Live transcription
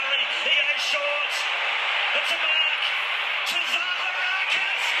Puts a mark to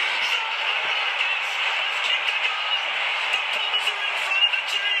Zaharakis. Zaharakis has kicked a goal. The Bombers are in front of the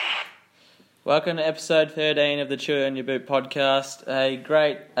G. Welcome to episode 13 of the Chewy on Your Boot podcast. A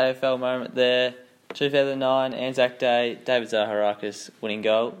great AFL moment there. 2009 Anzac Day, David Zaharakis winning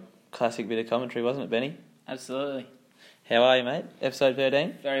goal. Classic bit of commentary, wasn't it, Benny? Absolutely. How are you, mate? Episode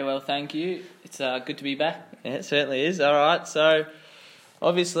 13? Very well, thank you. It's good to be back. Yeah, it certainly is. All right, so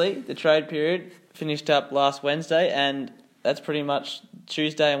obviously the trade period finished up last Wednesday, and that's pretty much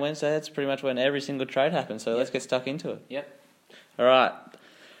Tuesday and Wednesday. That's pretty much when every single trade happens. So let's get stuck into it. Yep. All right.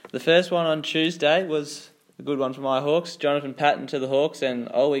 The first one on Tuesday was a good one for my Hawks. Jonathan Patton to the Hawks, and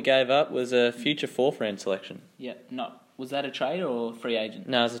all we gave up was a future fourth round selection. Yep. Was that a trade or free agent?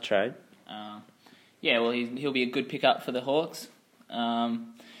 No, it's a trade. Yeah, well, he'll be a good pickup for the Hawks,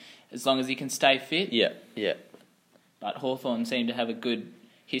 as long as he can stay fit. Yeah. But Hawthorn seem to have a good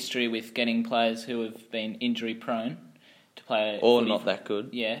history with getting players who have been injury prone to play, or not that good.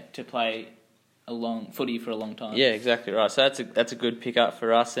 Yeah, to play a long footy for a long time. Yeah, exactly right. So that's a good pickup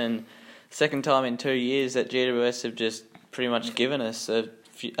for us, and second time in 2 years that GWS have just pretty much given us a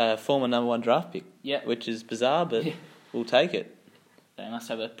former number one draft pick. Yeah, which is bizarre, but we'll take it. They must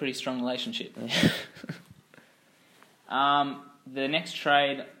have a pretty strong relationship. The next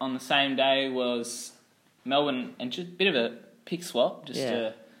trade on the same day was Melbourne, and just a bit of a pick swap. It's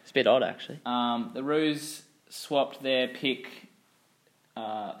a bit odd, actually. The Roos swapped their pick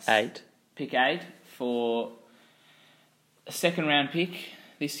 8 for a second round pick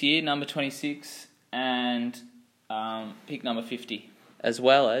this year, number 26, and pick number 50. As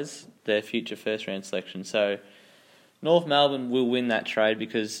well as their future first round selection. So North Melbourne will win that trade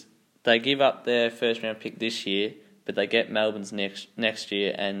because they give up their first round pick this year, but they get Melbourne's next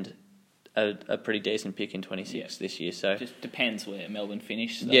year and a pretty decent pick in 26 this year. So just depends where Melbourne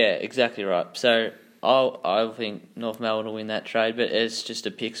finish. So. Yeah, exactly right. So I think North Melbourne will win that trade, but it's just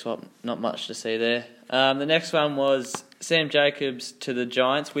a pick swap. Not much to see there. The next one was Sam Jacobs to the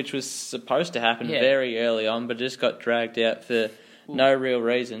Giants, which was supposed to happen very early on, but just got dragged out for no real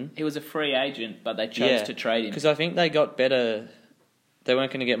reason. He was a free agent, but they chose to trade him. Because I think they got better. They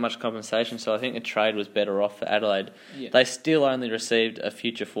weren't going to get much compensation, so I think a trade was better off for Adelaide. Yeah. They still only received a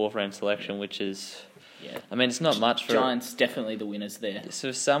future fourth round selection, which is... Yeah. I mean, it's not much for... Giants definitely the winners there.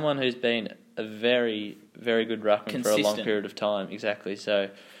 So someone who's been a very, very good ruckman for a long period of time. Exactly, so...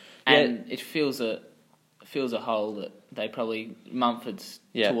 And it feels a hole that they probably... Mumford's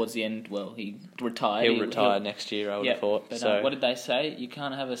towards the end, well, he retired. He'll retire next year, I would have thought. But so. What did they say? You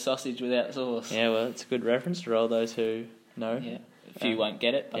can't have a sausage without sauce. Yeah, well, it's a good reference to all those who know. Yeah, a few won't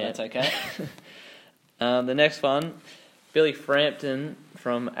get it, but that's okay. The next one, Billy Frampton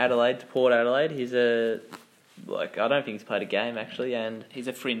from Adelaide to Port Adelaide. He's I don't think he's played a game, actually, and... He's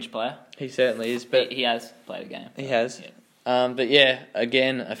a fringe player. He certainly is, but... He has played a game. He has. Yeah. But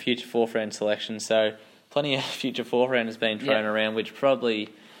again, a future fourth round selection, so... Plenty of future fourth rounders being thrown around, which probably...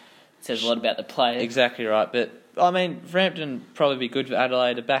 says a lot about the player. Exactly right. But, I mean, Frampton probably be good for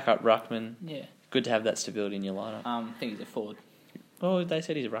Adelaide, a backup ruckman. Yeah. Good to have that stability in your lineup. I think he's a forward. Oh, they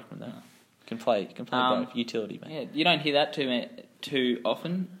said he's a ruckman, though. Can play both. Utility, mate. Yeah, you don't hear that too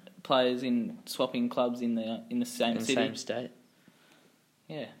often. Players in swapping clubs in the same city. In the same state.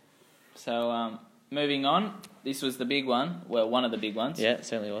 Yeah. So, moving on. This was the big one. Well, one of the big ones. Yeah, it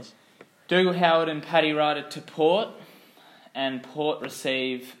certainly was. Dougal Howard and Paddy Ryder to Port, and Port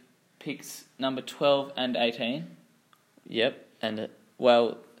receive picks number 12 and 18. Yep, and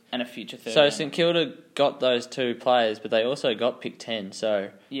a future third. So St Kilda got those two players, but they also got pick 10. So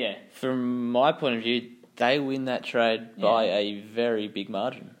from my point of view, they win that trade by a very big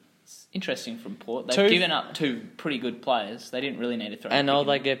margin. It's interesting from Port. They've given up two pretty good players. They didn't really need to throw. And all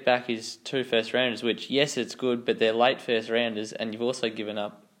they get back is 2 first rounders, which yes, it's good, but they're late first rounders, and you've also given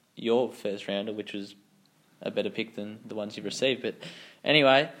up your first rounder, which was a better pick than the ones you've received. But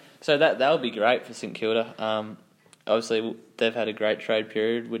anyway, so that would be great for St Kilda. Obviously, they've had a great trade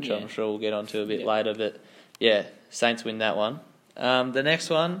period, which I'm sure we'll get onto a bit later. But Saints win that one. The next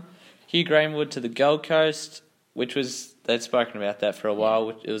one, Hugh Greenwood to the Gold Coast, which was, they'd spoken about that for a while,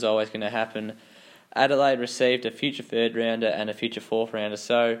 which it was always going to happen. Adelaide received a future third rounder and a future fourth rounder.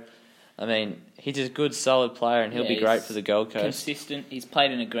 So, I mean, he's a good, solid player, and he'll be great for the Gold Coast. Consistent. He's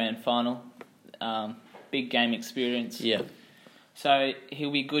played in a grand final. Big game experience. Yeah. So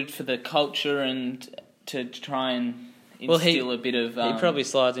he'll be good for the culture and to try and instill a bit of... he probably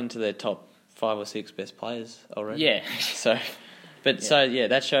slides into their top 5 or 6 best players already. Yeah.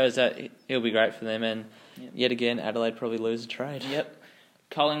 That shows that he'll be great for them, and yet again, Adelaide probably lose a trade. Yep.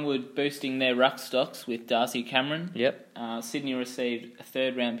 Collingwood boosting their ruck stocks with Darcy Cameron. Yep. Sydney received a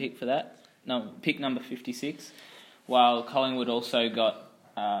third round pick for that. pick number 56, while Collingwood also got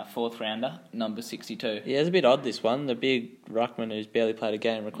fourth rounder, number 62. Yeah, it's a bit odd, this one. The big ruckman who's barely played a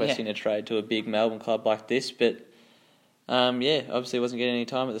game requesting a trade to a big Melbourne club like this, but obviously wasn't getting any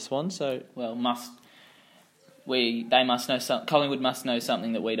time at the Swans, so... Well, they must know something. Collingwood must know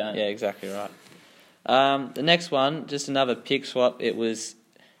something that we don't. Yeah, exactly right. The next one, just another pick swap. It was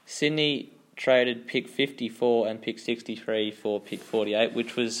Sydney traded pick 54 and pick 63 for pick 48,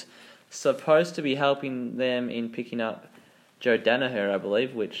 which was supposed to be helping them in picking up Joe Danaher, I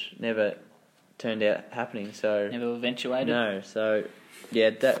believe, which never turned out happening. So Never eventuated. No, so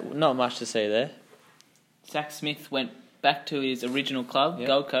yeah, not much to see there. Zach Smith went back to his original club, Yep.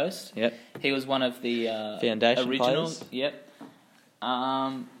 Gold Coast. Yep. He was one of the Foundation originals. players.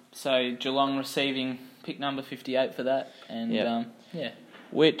 Yep. So Geelong receiving pick number 58 for that, and Yep. yeah.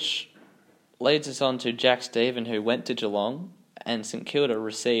 Which leads us on to Jack Stephen, who went to Geelong, and St Kilda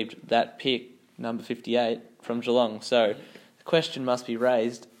received that pick, number 58, from Geelong. So the question must be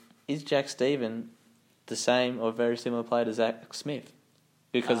raised, is Jack Stephen the same or very similar player to Zach Smith?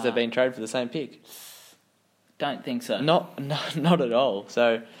 Because they've been traded for the same pick. Don't think so. Not at all.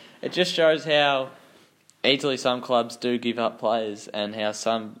 So it just shows how easily some clubs do give up players and how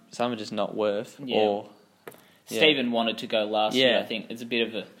some are just not worth. Yeah. Or Stephen wanted to go last year, I think. It's a bit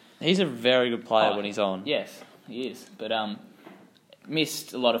of a... He's a very good player when he's on. Yes, he is. But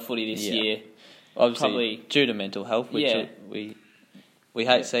missed a lot of footy this year. Obviously, Probably due to mental health, which we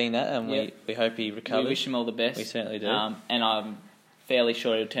hate seeing that, and we hope he recovers. We wish him all the best. We certainly do. And I'm fairly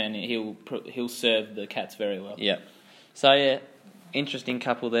sure he'll serve the Cats very well. Yeah. So yeah, interesting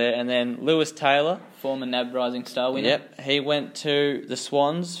couple there, and then Lewis Taylor, Former NAB Rising Star winner. Yep, he went to the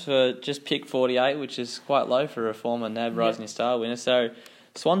Swans for just pick 48, which is quite low for a former NAB Rising Star winner. So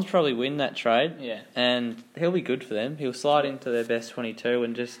Swans probably win that trade, and he'll be good for them. He'll slide into their best 22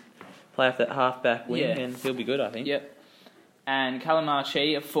 and just play off that half-back wing, and he'll be good, I think. Yep. And Callum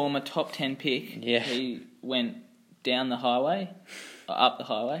Archie, a former top 10 pick, he went down the highway, or up the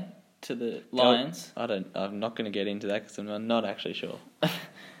highway, to the Lions. I'm not going to get into that because I'm not actually sure.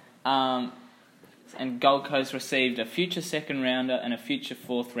 And Gold Coast received a future second rounder and a future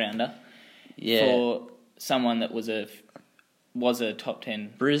fourth rounder Yeah. for someone that was a top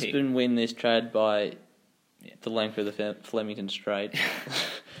 10 Brisbane pick. win this trade by the length of the Flemington Strait.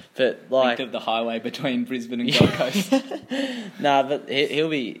 But like Length of the highway between Brisbane and Gold Coast. Nah, but he'll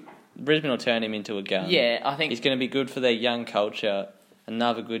be... Brisbane will turn him into a gun. Yeah, I think... He's going to be good for their young culture.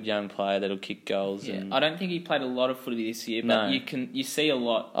 Another good young player that'll kick goals. Yeah, and I don't think he played a lot of footy this year, but you see a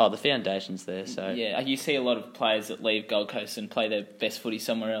lot... Oh, the foundation's there, so... Yeah, you see a lot of players that leave Gold Coast and play their best footy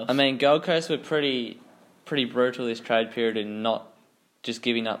somewhere else. I mean, Gold Coast were pretty brutal this trade period in not just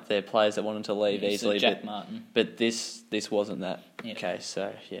giving up their players that wanted to leave easily. Jack Martin. But this wasn't that case,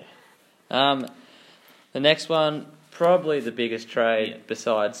 so yeah. The next one, probably the biggest trade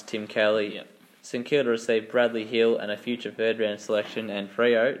besides Tim Kelly. Yep. St Kilda received Bradley Hill and a future third round selection, and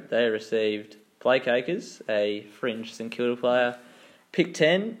Freo, they received Blake Acres, a fringe St Kilda player, pick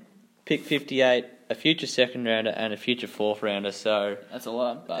 10, pick 58, a future second rounder, and a future fourth rounder. So that's a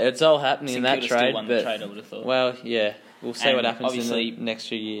lot. But it's all happening in that St Kilda trade. still won the trade, I would have thought. Well, yeah, we'll see what happens in obviously- the next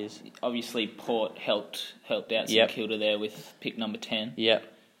few years. Obviously, Port helped out St Kilda there with pick number 10.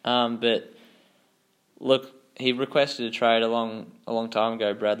 Yep. But look, he requested a trade a long time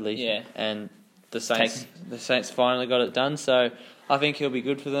ago, Bradley. Yeah. And the Saints finally got it done. So I think he'll be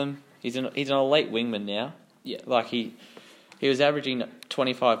good for them. He's an elite wingman now. Yeah. Like he was averaging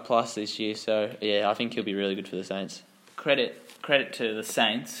 25 plus this year. So yeah, I think he'll be really good for the Saints. Credit to the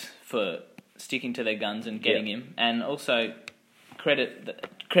Saints for sticking to their guns and getting him, and also credit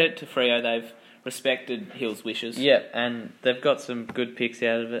to Freo. They've respected Hill's wishes. Yeah, and they've got some good picks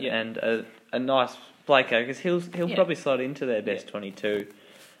out of it, and a nice Blake because he'll probably slot into their best 22.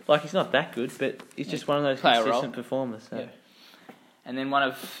 Like, he's not that good, but he's just one of those consistent performers. So. Yeah. And then one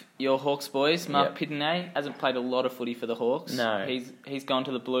of your Hawks boys, Mark Pittenay, hasn't played a lot of footy for the Hawks. No. He's gone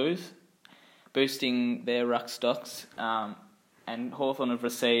to the Blues, boosting their ruck stocks. And Hawthorn have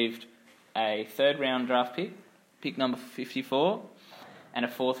received a third round draft pick number 54, and a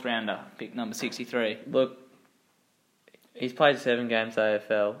fourth rounder, pick number 63. Look, he's played 7 games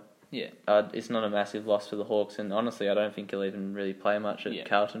AFL. Yeah. It's not a massive loss for the Hawks, and honestly, I don't think he'll even really play much at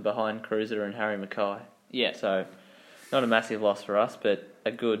Carlton behind Cruiser and Harry Mackay. Yeah. So, not a massive loss for us, but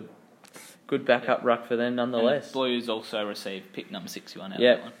a good backup ruck for them nonetheless. And Blues also received pick number 61 out of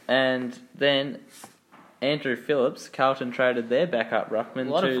Yep. that one. And then Andrew Phillips, Carlton traded their backup ruckman. A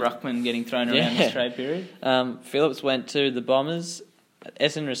lot of ruckmen getting thrown around this trade period. Phillips went to the Bombers,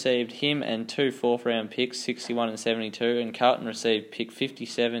 Essendon received him and 2 fourth-round picks, 61 and 72, and Carlton received pick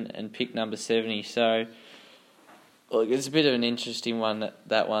 57 and pick number 70. So, look, it's a bit of an interesting one,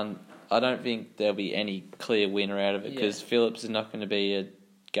 that one. I don't think there'll be any clear winner out of it because Phillips is not going to be a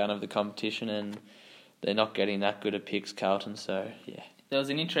gun of the competition and they're not getting that good at picks, Carlton, so, yeah. There was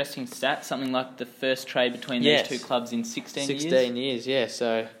an interesting stat, something like the first trade between these two clubs in 16 years. 16 years, yeah.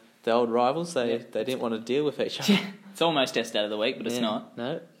 So the old rivals, they didn't want to deal with each other. It's almost test out of the week, but it's not.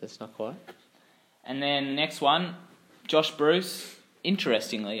 No, it's not quite. And then the next one, Josh Bruce.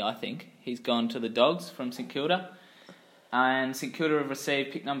 Interestingly, I think, he's gone to the Dogs from St Kilda. And St Kilda have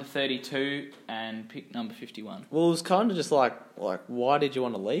received pick number 32 and pick number 51. Well, it was kind of just like why did you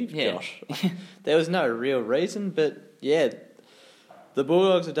want to leave, Josh? There was no real reason, but yeah, the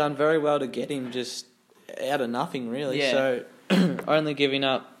Bulldogs have done very well to get him just out of nothing, really. Yeah. So only giving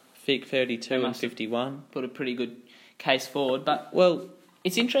up pick 32 and 51. Put a pretty good case forward, but well,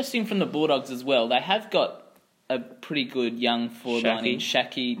 it's interesting from the Bulldogs as well. They have got a pretty good young forward line in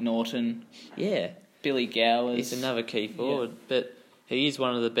Shaki, Norton, Billy Gowers. He's another key forward, but he is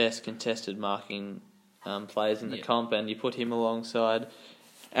one of the best contested marking players in the comp, and you put him alongside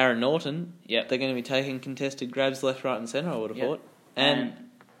Aaron Norton, they're going to be taking contested grabs left, right and centre, I would have thought. And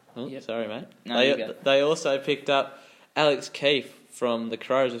sorry, mate. No, they also picked up Alex Keefe from the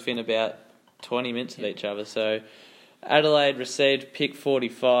Crows within about 20 minutes of each other. So Adelaide received pick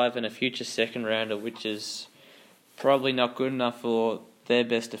 45 and a future second rounder, which is probably not good enough for their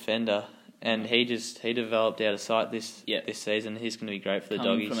best defender. And he developed out of sight this season. He's going to be great for the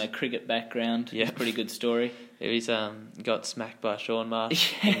Doggies. From a cricket background, it's a pretty good story. He's got smacked by Sean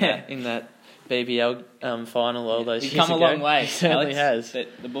Marsh in that BBL final all those years ago. He's come a long way. He certainly has. But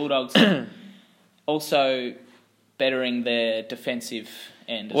the Bulldogs also bettering their defensive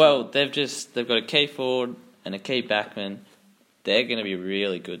end. They've got a key forward and a key backman. They're going to be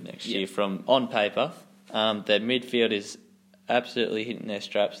really good next year from on paper. Their midfield is absolutely hitting their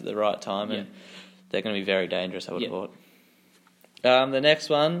straps at the right time, and they're going to be very dangerous, I would have thought. The next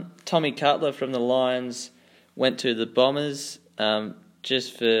one, Tommy Cutler from the Lions went to the Bombers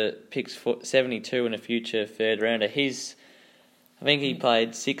just for picks 72 and a future third rounder. I think he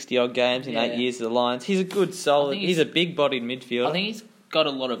played 60-odd games in 8 years of the Lions. He's a good, solid... He's a big-bodied midfielder. I think he's got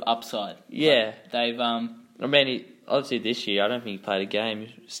a lot of upside. Yeah. They've... obviously this year, I don't think he played a game.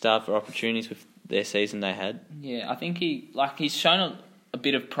 He starved for opportunities with their season they had. Yeah, I think he's shown a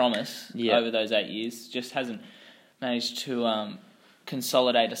bit of promise over those 8 years. Just hasn't managed to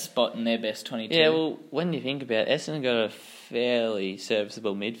consolidate a spot in their best 22. Yeah, well, when you think about it, Essendon got a fairly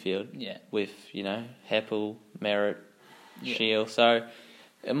serviceable midfield. Yeah. With, Heppel, Merritt, Shield. So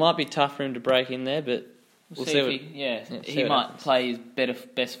it might be tough for him to break in there, but we'll see he might happens. Play his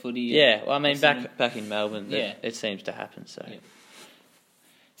best footy. Yeah, well, back in Melbourne, it seems to happen. So. Yeah.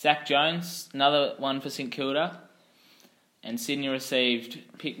 Zach Jones, another one for St Kilda. And Sydney received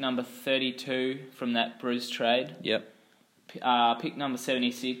pick number 32 from that Bruce trade. Yep. Pick number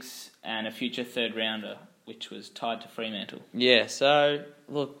 76 and a future third rounder, which was tied to Fremantle. Yeah, so,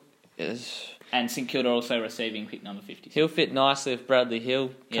 look... And St Kilda also receiving pick number 50. He'll fit nicely with Bradley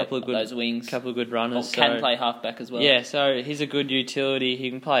Hill. Couple of good runners. Can play halfback as well. Yeah, so he's a good utility. He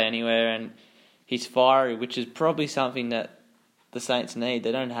can play anywhere, and he's fiery, which is probably something that the Saints need.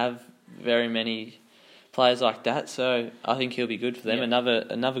 They don't have very many players like that, so I think he'll be good for them. Yep.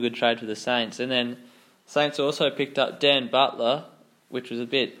 Another good trade for the Saints. And then Saints also picked up Dan Butler, which was a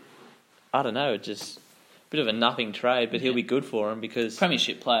bit, I don't know, just a bit of a nothing trade, but he'll be good for them because...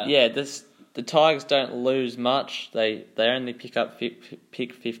 Premiership player. Yeah, the Tigers don't lose much. They only pick up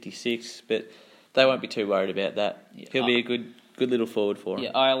pick 56, but they won't be too worried about that. Yeah, he'll be a good little forward for them.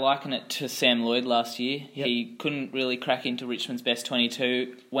 Yeah, I liken it to Sam Lloyd last year. Yep. He couldn't really crack into Richmond's best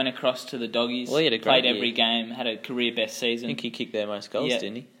 22, went across to the Doggies, he had a great played every game, had a career best season. I think he kicked their most goals,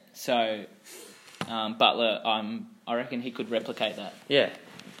 didn't he? So, Butler, I reckon he could replicate that. Yeah,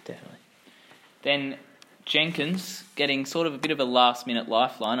 definitely. Then Jenkins getting sort of a bit of a last-minute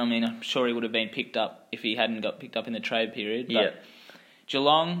lifeline. I'm sure he would have been picked up if he hadn't got picked up in the trade period. But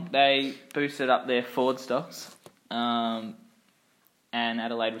Geelong, they boosted up their forward stocks. And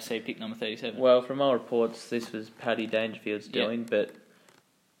Adelaide received pick number 37. Well, from all reports, this was Paddy Dangerfield's doing, but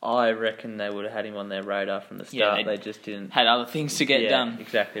I reckon they would have had him on their radar from the start. Yeah, they just didn't... Had other things to get done.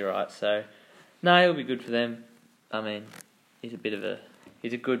 Exactly right. So, no, he'll be good for them. He's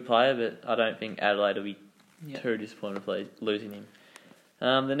a good player, but I don't think Adelaide will be too disappointed with losing him.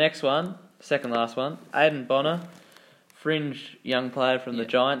 The next one, second last one, Aidan Bonner, fringe young player from the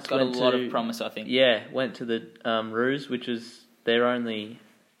Giants. Got a lot of promise, I think. Yeah, went to the Roos, which was their only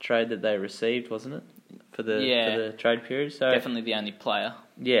trade that they received, wasn't it? for the trade period. So Definitely the only player.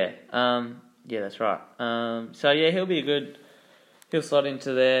 yeah, that's right. So yeah, he'll slot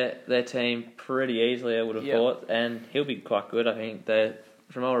into their team pretty easily, I would have thought, and he'll be quite good. I think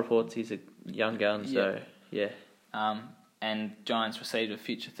from all reports, he's a young gun. So yeah. And Giants received a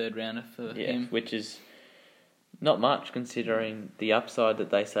future third rounder for him, which is not much considering the upside that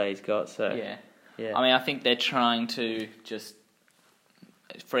they say he's got. So yeah. I mean, I think they're trying to just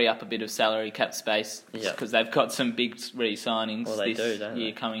free up a bit of salary cap space because they've got some big re-signings this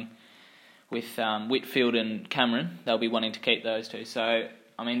year coming with Whitfield and Cameron. They'll be wanting to keep those two. So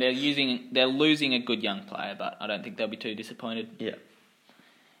I mean, they're losing a good young player, but I don't think they'll be too disappointed. Yeah.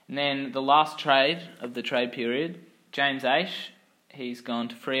 And then the last trade of the trade period, James Aish, he's gone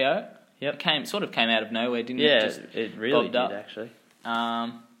to Freo. Yep. It sort of came out of nowhere, didn't it? Yeah, Just it really did, up. actually.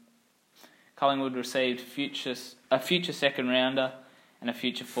 Collingwood received a future second rounder and a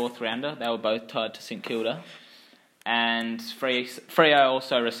future fourth rounder. They were both tied to St Kilda. And Freo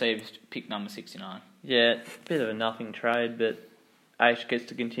also received pick number 69. Yeah, bit of a nothing trade, but Aish gets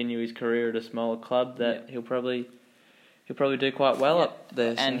to continue his career at a smaller club that he'll probably do quite well up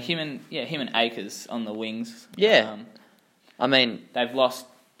there. And him and Akers on the wings. Yeah. I mean, they've lost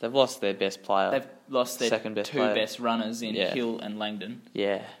their best player. They've lost their second best two player. best runners in Hill and Langdon.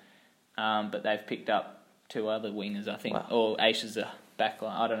 Yeah. But they've picked up two other wingers, I think. Wow. Or Aish is a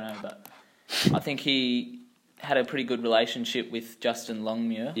backline. I don't know, but I think he had a pretty good relationship with Justin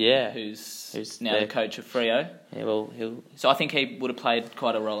Longmuir. Yeah. Who's now the coach of Freo. Yeah, well, So I think he would have played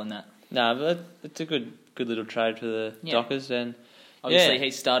quite a role in that. No, but it's a good little trade for the Dockers, and obviously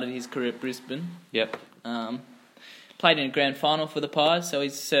he started his career at Brisbane. Yep. Played in a grand final for the Pies, so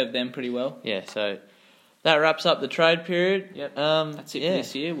he's served them pretty well. Yeah, so that wraps up the trade period. Yep. That's it for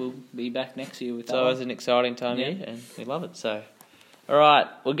this year. We'll be back next year with that. So it was an exciting time here, and we love it. So, all right,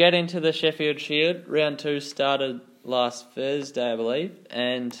 we'll get into the Sheffield Shield. Round 2 started last Thursday, I believe,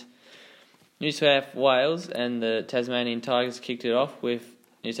 and New South Wales and the Tasmanian Tigers kicked it off with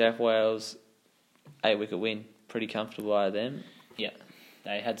New South Wales 8-wicket win. Pretty comfortable by them. Yeah,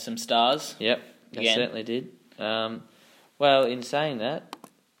 they had some stars. Yep, they certainly did. Well, in saying that,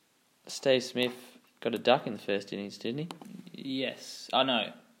 Steve Smith got a duck in the first innings, didn't he? Yes. Oh,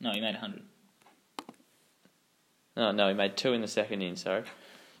 no, he made 100. Oh, no, he made 2 in the second innings, sorry.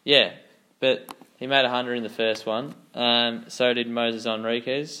 Yeah, but he made 100 in the first one. So did Moses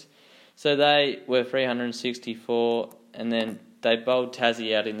Enriquez. So they were 364, and then they bowled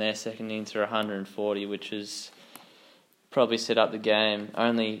Tassie out in their second innings for 140, which is probably set up the game.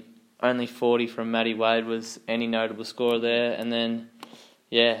 Only 40 from Matty Wade was any notable scorer there, and then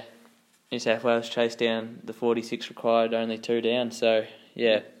New South Wales chased down the 46 required, only 2 down. So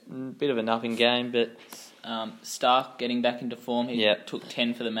bit of a nothing game, but Stark getting back into form. He took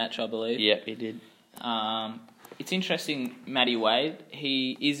 10 for the match, I believe. Yeah, he did. It's interesting, Matty Wade.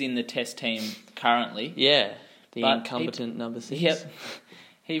 He is in the Test team currently. Yeah, the incompetent number 6. Yep,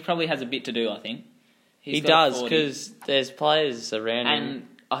 he probably has a bit to do, I think. He does, because there's players around him. And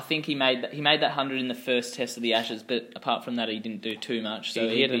I think he made that 100 in the first test of the Ashes, but apart from that, he didn't do too much. So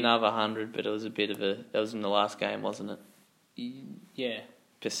he hit another 100, but it was that was in the last game, wasn't it? Yeah.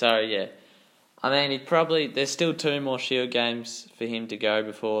 I mean, there's still 2 more Shield games for him to go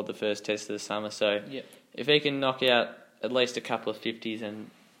before the first test of the summer, so if he can knock out at least a couple of 50s and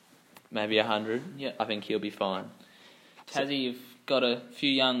maybe 100, I think he'll be fine. Tassie, you've got a few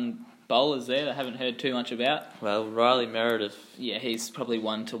young bowlers there that I haven't heard too much about. Well, Riley Meredith. Yeah, he's probably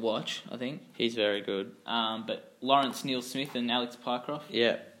one to watch, I think. He's very good. But Lawrence Neil-Smith and Alex Pycroft.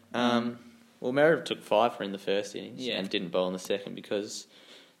 Yeah. Well, Meredith took 5 for in the first innings and didn't bowl in the second because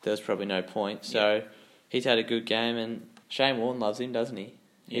there was probably no point. So he's had a good game, and Shane Warne loves him, doesn't he?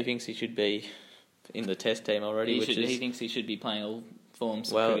 Yeah. He thinks he should be in the Test team already. He thinks he should be playing all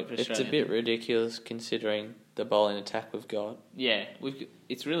forms of cricket for Australia. It's a bit ridiculous considering the bowling attack we've got. Yeah,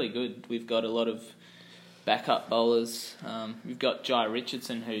 it's really good. We've got a lot of backup bowlers. We've got Jai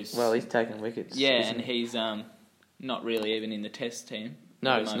Richardson, who's... Well, he's taking wickets. Yeah, and he's not really even in the Test team.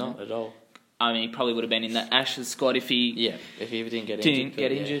 No, he's not at all. I mean, he probably would have been in the Ashes squad if he ever didn't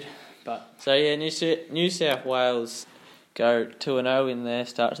get injured. But so New South Wales go 2-0 in their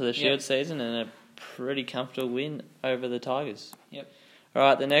start to the Shield season, and a pretty comfortable win over the Tigers. Yep. All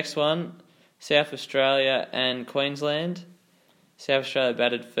right, the next one, South Australia and Queensland. South Australia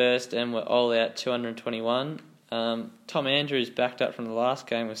batted first and were all out 221. Tom Andrews backed up from the last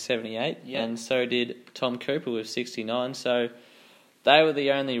game with 78, and so did Tom Cooper with 69. So they were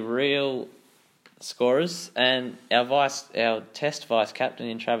the only real scorers, and our Test vice captain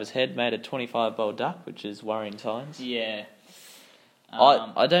in Travis Head made a 25 bowl duck, which is worrying times. Yeah.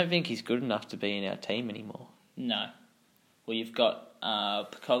 I don't think he's good enough to be in our team anymore. No. Well, you've got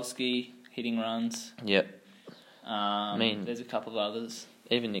Pekolsky hitting runs. Yep. There's a couple of others.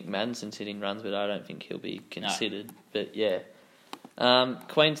 Even Nick Maddison's hitting runs, but I don't think he'll be considered. No. But yeah.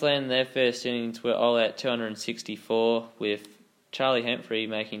 Queensland, their first innings were all out 264 with Charlie Hemphrey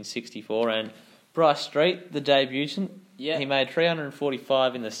making 64 and Bryce Street, the debutant. Yeah. He made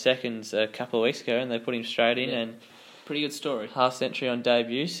 345 in the seconds a couple of weeks ago and they put him straight in and pretty good story. Half century on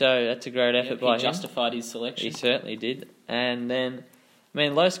debut, so that's a great effort by him. He justified his selection. He certainly did. And then,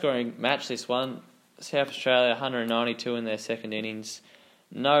 low scoring match this one. South Australia 192 in their second innings.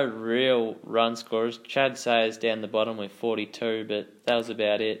 No real run scorers. Chad Sayers down the bottom with 42, but that was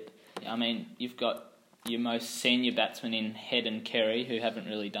about it. You've got your most senior batsmen in Head and Kerry who haven't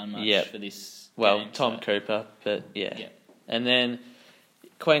really done much for this game. Tom Cooper, but yeah. And then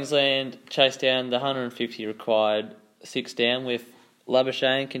Queensland chased down the 150 required, 6 down with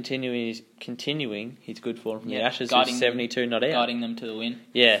Labuschagne continuing his good form from the Ashes with 72 not out. Guiding them to the win.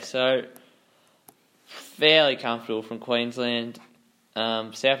 Yeah, so fairly comfortable from Queensland.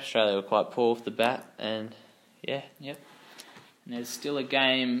 South Australia were quite poor off the bat, and yeah. Yep. And there's still a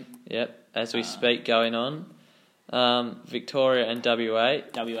game. Yep, as we speak, going on. Victoria and WA.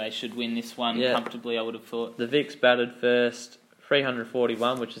 WA should win this one comfortably, I would have thought. The Vics batted first,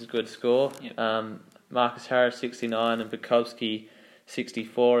 341, which is a good score. Yep. Marcus Harris, 69, and Bukowski,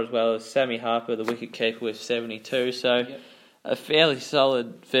 64, as well as Sammy Harper, the wicket-keeper, with 72. So a fairly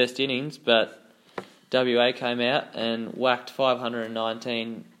solid first innings, but WA came out and whacked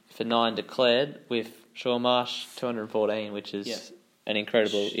 519 for 9 declared, with Shaun Marsh 214, which is an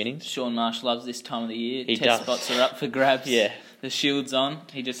incredible innings. Shaun Marsh loves this time of the year. He Test does. spots are up for grabs. Yeah. The shield's on.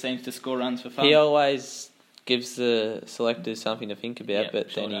 He just seems to score runs for fun. He always gives the selectors something to think about,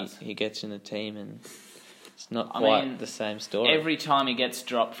 but sure then does. he gets in the team and it's not quite the same story. Every time he gets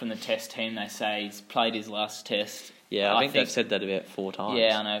dropped from the Test team, they say he's played his last Test. Yeah, I think they've said that about 4 times.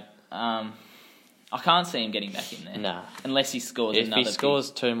 Yeah, I know. I can't see him getting back in there. Nah. Unless he scores if another. If he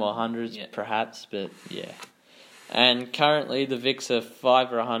scores 2 more hundreds, perhaps, but yeah. And currently the Vics are 5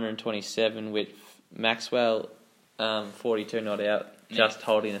 for 127 with Maxwell 42 not out, just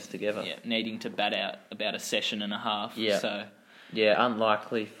holding us together. Yeah, needing to bat out about a session and a half. Yeah. So. Yeah,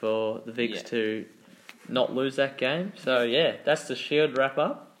 unlikely for the Vics to not lose that game. So yeah, that's the Shield wrap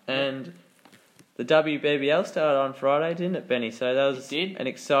up. And the WBBL started on Friday, didn't it, Benny? So that was an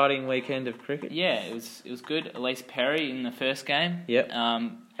exciting weekend of cricket. Yeah, it was good. Elise Perry in the first game. Yep.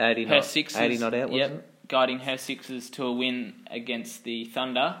 80 not out, wasn't it? Guiding her Sixers to a win against the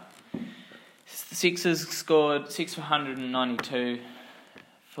Thunder. The Sixers scored 6 for 192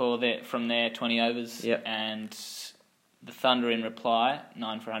 from their 20 overs. Yep. And the Thunder in reply,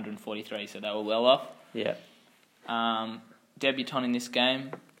 9 for 143, so they were well off. Yeah. Debutant in this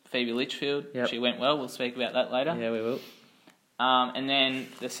game, Phoebe Litchfield. Yep. She went well. We'll speak about that later. Yeah, we will. And then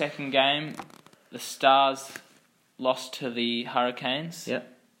the second game, the Stars lost to the Hurricanes. Yep.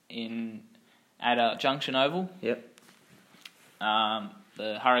 At Junction Oval. Yep.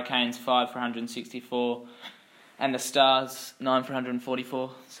 The Hurricanes 5 for 164 and the Stars 9 for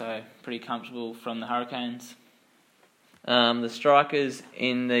 144, so pretty comfortable from the Hurricanes. The Strikers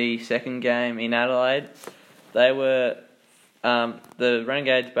in the second game in Adelaide, they were the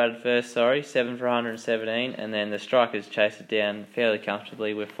Renegades batted first, 7 for 117, and then the Strikers chased it down fairly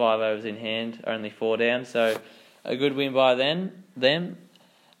comfortably with 5 overs in hand, only 4 down, so a good win by them.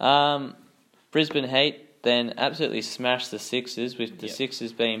 Brisbane Heat then absolutely smashed the Sixers, with the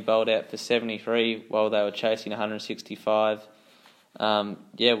Sixers being bowled out for 73 while they were chasing 165.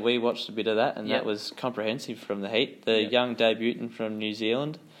 We watched a bit of that, and that was comprehensive from the Heat. The young debutant from New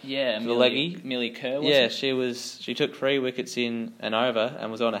Zealand, Millie Kerr. She took 3 wickets in an over and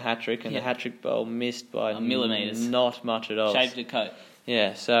was on a hat trick, and the hat trick bowl missed by millimetres, not much at all. Shaved her coat.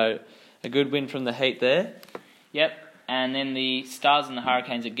 Yeah, so a good win from the Heat there. Yep, and then the Stars and the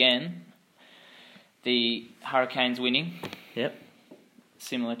Hurricanes again. The Hurricanes winning. Yep.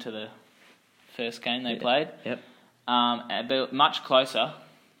 Similar to the first game they played. Yep. But much closer.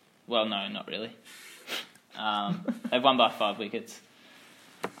 Well, no, not really. They've won by 5 wickets.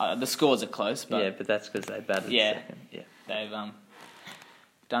 The scores are close, but but that's because they batted second. Yeah, they've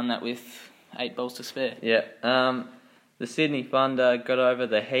done that with 8 balls to spare. Yeah. The Sydney Thunder got over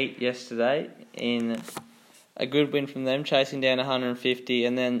the Heat yesterday in a good win from them, chasing down 150,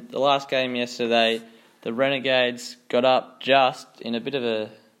 and then the last game yesterday, the Renegades got up just in a bit of a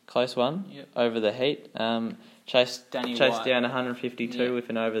close one over the Heat. Chased down 152 with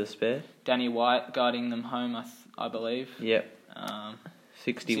an over the spare. Danny White guiding them home, I believe. Yep.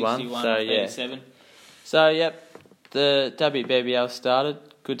 61. So 37. So the WBBL started.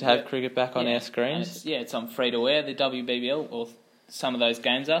 Good to have Yep. cricket back on Yeah, our and screens. it's on free to air, the WBBL, or some of those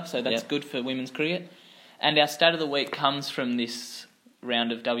games are, so that's Yep. good for women's cricket. And our stat of the week comes from this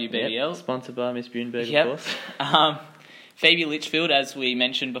round of WBBL. Yep, sponsored by Miss Bunenberg, Yep. of course. Phoebe Litchfield, as we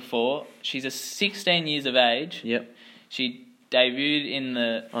mentioned before, she's 16 years of age. Yep, She debuted in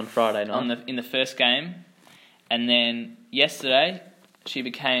the on Friday night. in the first game, and then yesterday she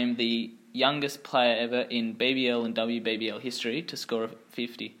became the youngest player ever in BBL and WBBL history to score a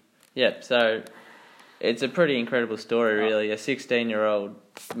 50. Yep, so it's a pretty incredible story, Oh. really. A 16-year-old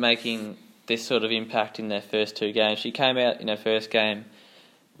making this sort of impact in their first two games. She came out in her first game,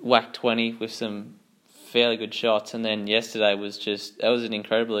 whacked 20 with some fairly good shots, and then yesterday was an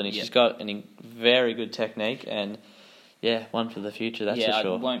incredible inning. Yep. She's got a very good technique, and yeah, one for the future, that's for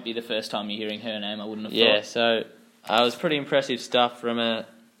sure. It won't be the first time you're hearing her name, I wouldn't have Yeah, thought. so it was pretty impressive stuff from a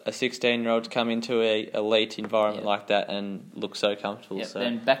 16-year-old to come into a elite environment Yep. like that and look so comfortable. Yep, So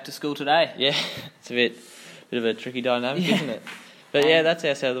then back to school today. yeah, it's a bit of a tricky dynamic, Yeah. isn't it? But yeah, that's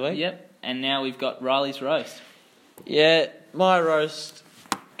our side of the week. Yep, and now we've got Riley's roast. Yeah, my roast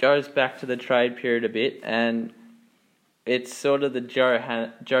goes back to the trade period a bit, and it's sort of the Joe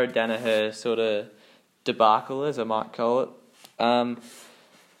Danaher sort of debacle, as I might call it.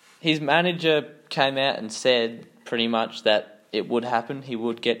 His manager came out and said pretty much that it would happen. He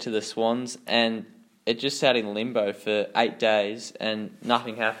would get to the Swans, and it just sat in limbo for 8 days, and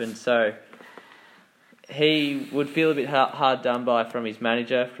nothing happened. So he would feel a bit hard done by from his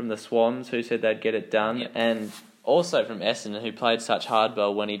manager, from the Swans, who said they'd get it done, Yep. and also from Essendon, who played such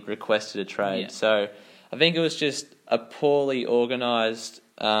hardball when he'd requested a trade. Yep. So I think it was just a poorly organised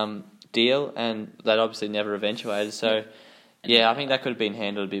deal, and that obviously never eventuated. So yeah, I think that could have been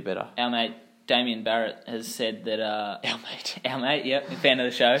handled a bit better. Our mate Damien Barrett has said that... Our mate. Yep, a fan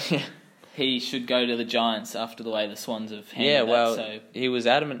of the show. He should go to the Giants after the way the Swans have handled Yeah, well, that. So he was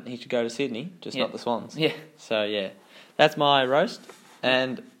adamant he should go to Sydney, just Yeah. not the Swans. yeah, So yeah, that's my roast,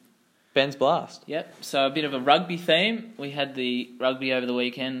 and Ben's blast. yep. So a bit of a rugby theme. We had the rugby over the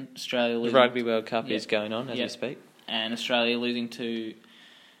weekend. Australia The losing, Rugby World Cup Yep. is going on as we Yep. speak. and Australia losing to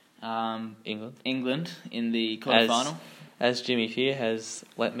England. England in the quarterfinal. As Jimmy Fear has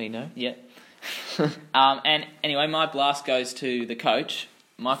let me know. Yep. And anyway, my blast goes to the coach,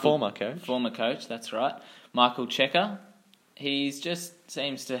 Michael. Former coach. That's right, Michael Checker. He's just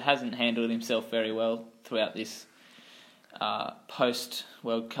hasn't handled himself very well throughout this post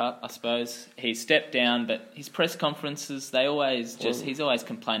World Cup. I suppose he stepped down, but his press conferences he's always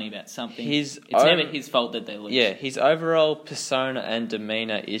complaining about something. It's never his fault that they lose. Yeah, his overall persona and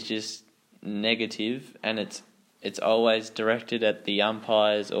demeanour is just negative, and it's always directed at the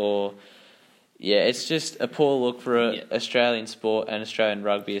umpires or... Yeah, it's just a poor look for Australian sport and Australian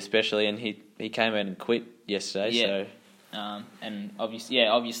rugby especially, and he came out and quit yesterday. Yeah. So And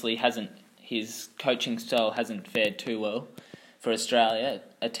obviously his coaching style hasn't fared too well for Australia,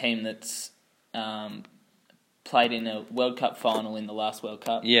 a team that's played in a World Cup final in the last World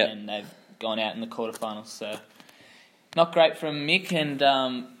Cup, Yeah. and they've gone out in the quarterfinals. So not great from Mick,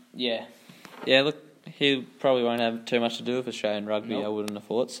 and yeah, look, he probably won't have too much to do with Australian rugby. Nope. I wouldn't have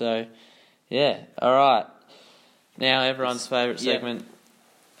thought so. Yeah, all right. Now everyone's favourite segment,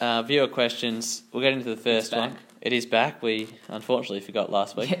 viewer questions. We'll get into the first one. It is back. We unfortunately forgot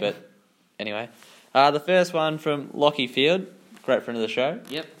last week, but anyway. The first one from Lockie Field, great friend of the show.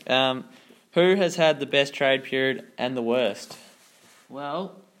 Yep. Who has had the best trade period and the worst?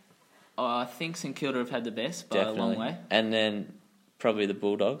 Well, I think St Kilda have had the best by a long way. And then probably the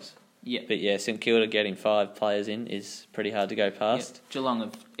Bulldogs. Yeah. But yeah, St Kilda getting 5 players in is pretty hard to go past. Yep.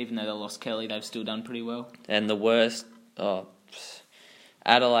 Geelong even though they lost Kelly, they've still done pretty well. And the worst,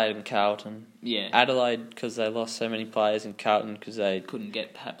 Adelaide and Carlton. Yeah. Adelaide because they lost so many players, and Carlton because they couldn't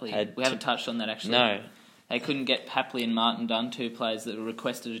get Papley. had We haven't touched on that actually. No. They couldn't get Papley and Martin Dunn, 2 players that were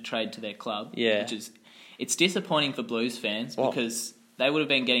requested to trade to their club. Yeah. It's disappointing for Blues fans because they would have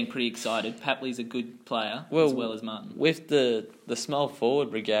been getting pretty excited. Papley's a good player as well as Martin. With the small forward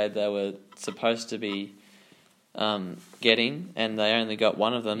brigade they were supposed to be getting, and they only got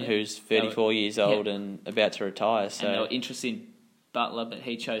one of them who's 34 years old and about to retire. So and they were interested in Butler, but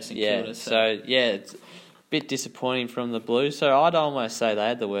he chose St yeah, Kilda. so yeah, it's a bit disappointing from the Blues. So I'd almost say they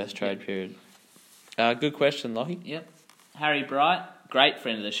had the worst trade period. Good question, Lockie. Yep. Harry Bright, great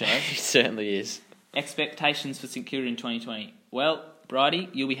friend of the show. He certainly is. Expectations for St Kilda in 2020. Well, Brighty,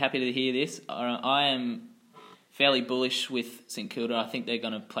 you'll be happy to hear this. I am fairly bullish with St Kilda. I think they're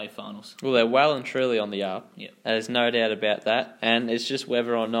going to play finals. Well, they're well and truly on the up. Yep. There's no doubt about that. And it's just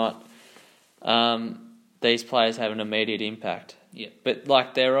whether or not these players have an immediate impact. Yep.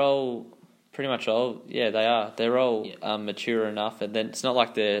 But they're all pretty much all. Yeah, they are. They're all Yeah. mature enough, and then it's not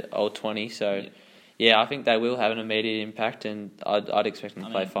like they're old 20. So, Yeah. yeah, I think they will have an immediate impact, and I'd expect them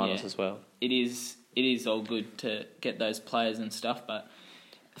to play finals yeah. as well. It is all good to get those players and stuff, but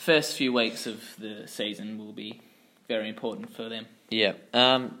the first few weeks of the season will be very important for them. Yeah.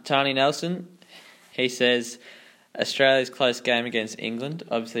 Tony Nelson, he says Australia's close game against England,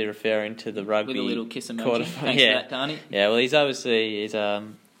 obviously referring to the rugby With a little kiss emoji. quarter. Thanks Yeah. for that, Tony. Yeah, well, he's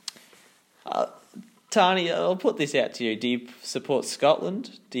Tony, I'll put this out to you. Do you support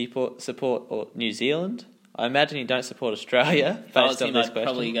Scotland? Do you support New Zealand? I imagine you don't support Australia, If I was based on him, this I'd question.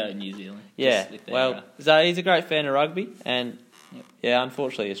 probably go to New Zealand. Yeah, just with their, well, so he's a great fan of rugby, and yeah,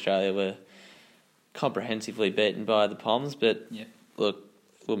 unfortunately Australia were comprehensively beaten by the Poms, but Yep. look,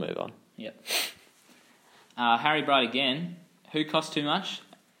 we'll move on. Yep. Harry Bright again. Who cost too much,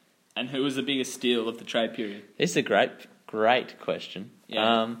 and who was the biggest steal of the trade period? This is a great question.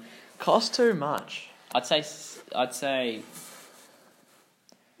 Yeah. Cost too much. I'd say.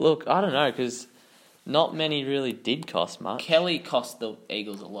 Look, I don't know, because not many really did cost much. Kelly cost the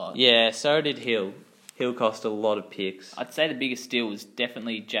Eagles a lot. Yeah, so did Hill. Hill cost a lot of picks. I'd say the biggest steal was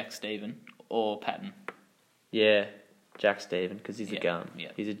definitely Jack Stephen or Patton. Yeah, Jack Stephen, because he's a Yeah, gun. yeah.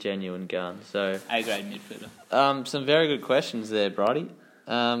 He's a genuine gun. So, A-grade midfielder. some very good questions there, Brodie.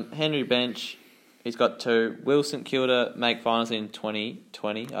 Henry Bench, he's got 2. Will St Kilda make finals in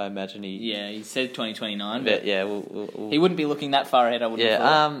 2020? I imagine he... Yeah, he said 2029, But but yeah, we'll he wouldn't be looking that far ahead, I wouldn't have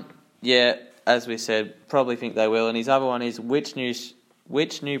thought. yeah, as we said, probably think they will. And his other one is, which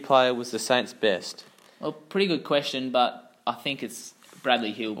new player was the Saints' best? Well, pretty good question, but I think it's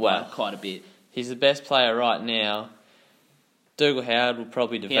Bradley Hill by Wow. quite a bit. He's the best player right now. Dougal Howard will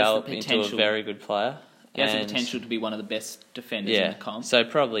probably has the develop into a potential. very good player. He has the And- potential to be one of the best defenders in Yeah, the comp. so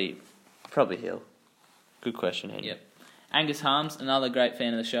probably Hill. Good question, Henry. Yep. Angus Harms, another great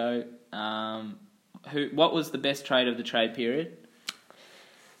fan of the show. What was the best trade of the trade period?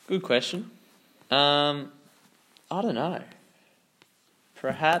 Good question. I don't know.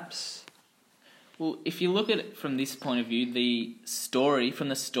 Perhaps. Well, if you look at it from this point of view, from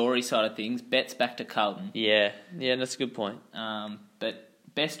the story side of things, Betts back to Carlton. Yeah, that's a good point. But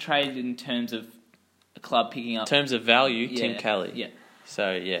best trade in terms of a club picking up. In terms of value, Tim Yeah, Kelly. Yeah.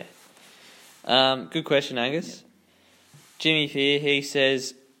 So, yeah. Good question, Angus. Jimmy Fear, he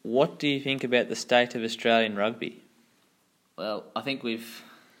says, what do you think about the state of Australian rugby? Well, I think we've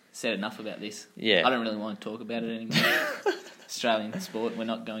said enough about this. Yeah. I don't really want to talk about it anymore. Australian sport, we're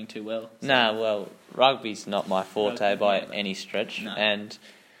not going too well. So. Nah, well, rugby's not my forte Rugby, by yeah. any stretch, No. and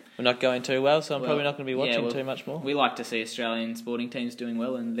we're not going too well, so I'm Well, probably not going to be watching well, too much more. We like to see Australian sporting teams doing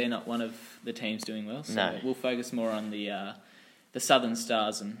well, and they're not one of the teams doing well. So No. we'll focus more on the Southern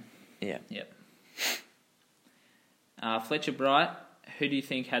Stars and Yeah. yep. Fletcher Bright, who do you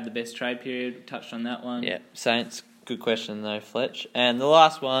think had the best trade period? Touched on that one. Yeah, Saints, good question though, Fletch. And the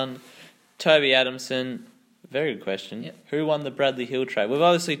last one, Toby Adamson, very good question. Yep. Who won the Bradley Hill trade? We've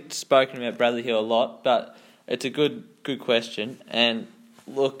obviously spoken about Bradley Hill a lot, but it's a good question. And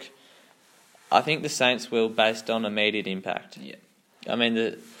look, I think the Saints will based on immediate impact. Yeah. I mean,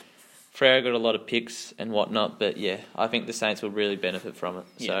 the Freo got a lot of picks and whatnot, but yeah, I think the Saints will really benefit from it.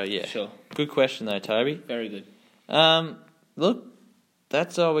 So yeah, Sure. good question though, Toby. Very good. Look,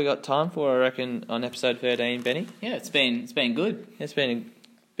 that's all we got time for, I reckon, on episode 13, Benny. Yeah, it's been good. It's been a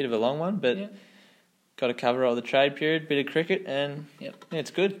bit of a long one, but Yeah. got to cover all the trade period, bit of cricket, and Yep. yeah,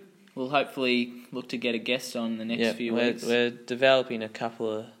 it's good. We'll hopefully look to get a guest on the next few weeks. We're developing a couple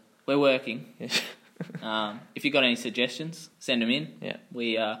of... We're working. If you've got any suggestions, send them in. Yeah,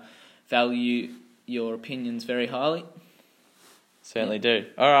 We value your opinions very highly. certainly do.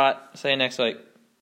 All right, see you next week.